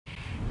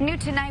New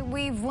tonight,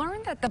 we've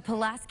learned that the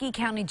Pulaski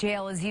County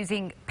Jail is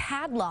using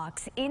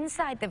padlocks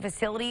inside the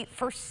facility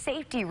for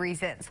safety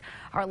reasons.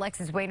 Our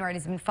Alexis Wainwright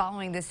has been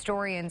following this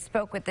story and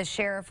spoke with the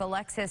sheriff.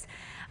 Alexis,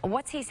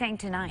 what's he saying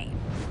tonight?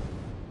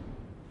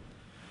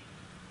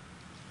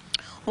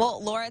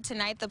 Well, Laura,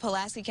 tonight the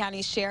Pulaski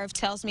County Sheriff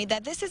tells me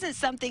that this isn't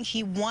something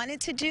he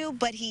wanted to do,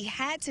 but he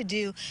had to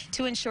do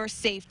to ensure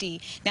safety.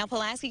 Now,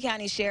 Pulaski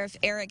County Sheriff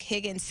Eric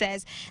Higgins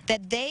says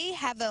that they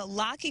have a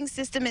locking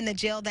system in the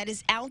jail that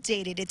is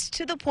outdated. It's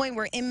to the point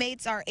where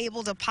inmates are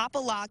able to pop a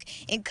lock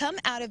and come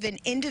out of an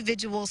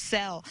individual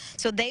cell.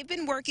 So they've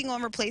been working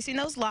on replacing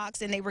those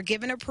locks, and they were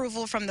given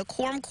approval from the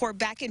Quorum Court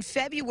back in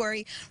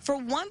February for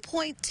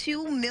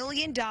 $1.2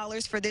 million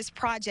for this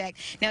project.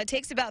 Now, it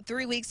takes about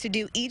 3 weeks to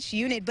do each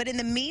unit, but in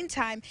the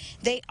meantime,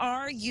 they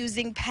are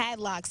using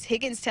padlocks.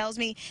 Higgins tells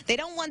me they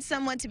don't want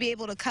someone to be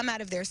able to come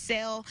out of their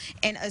cell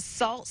and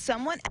assault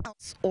someone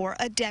else or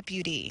a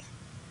deputy.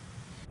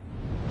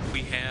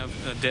 We have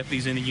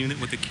deputies in the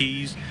unit with the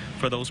keys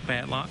for those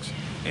padlocks,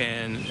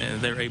 and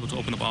they're able to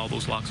open up all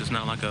those locks. It's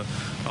not like a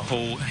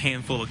whole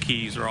handful of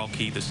keys are all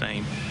keyed the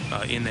same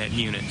in that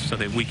unit, so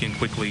that we can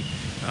quickly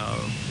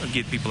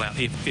get people out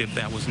if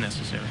that was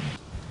necessary.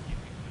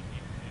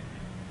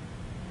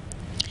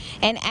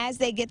 And as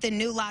they get the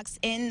new locks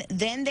in,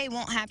 then they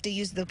won't have to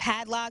use the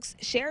padlocks.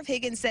 Sheriff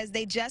Higgins says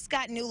they just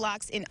got new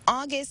locks in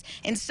August,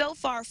 and so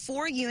far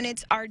 4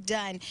 units are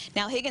done.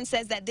 Now, Higgins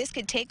says that this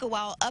could take a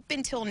while. Up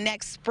until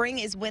next spring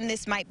is when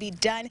this might be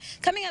done.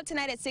 Coming up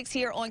tonight at 6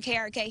 here on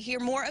KARK, hear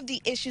more of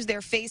the issues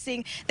they're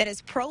facing that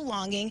is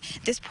prolonging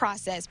this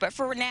process. But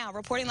for now,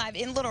 reporting live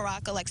in Little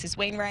Rock, Alexis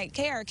Wainwright,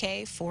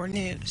 KARK 4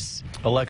 News.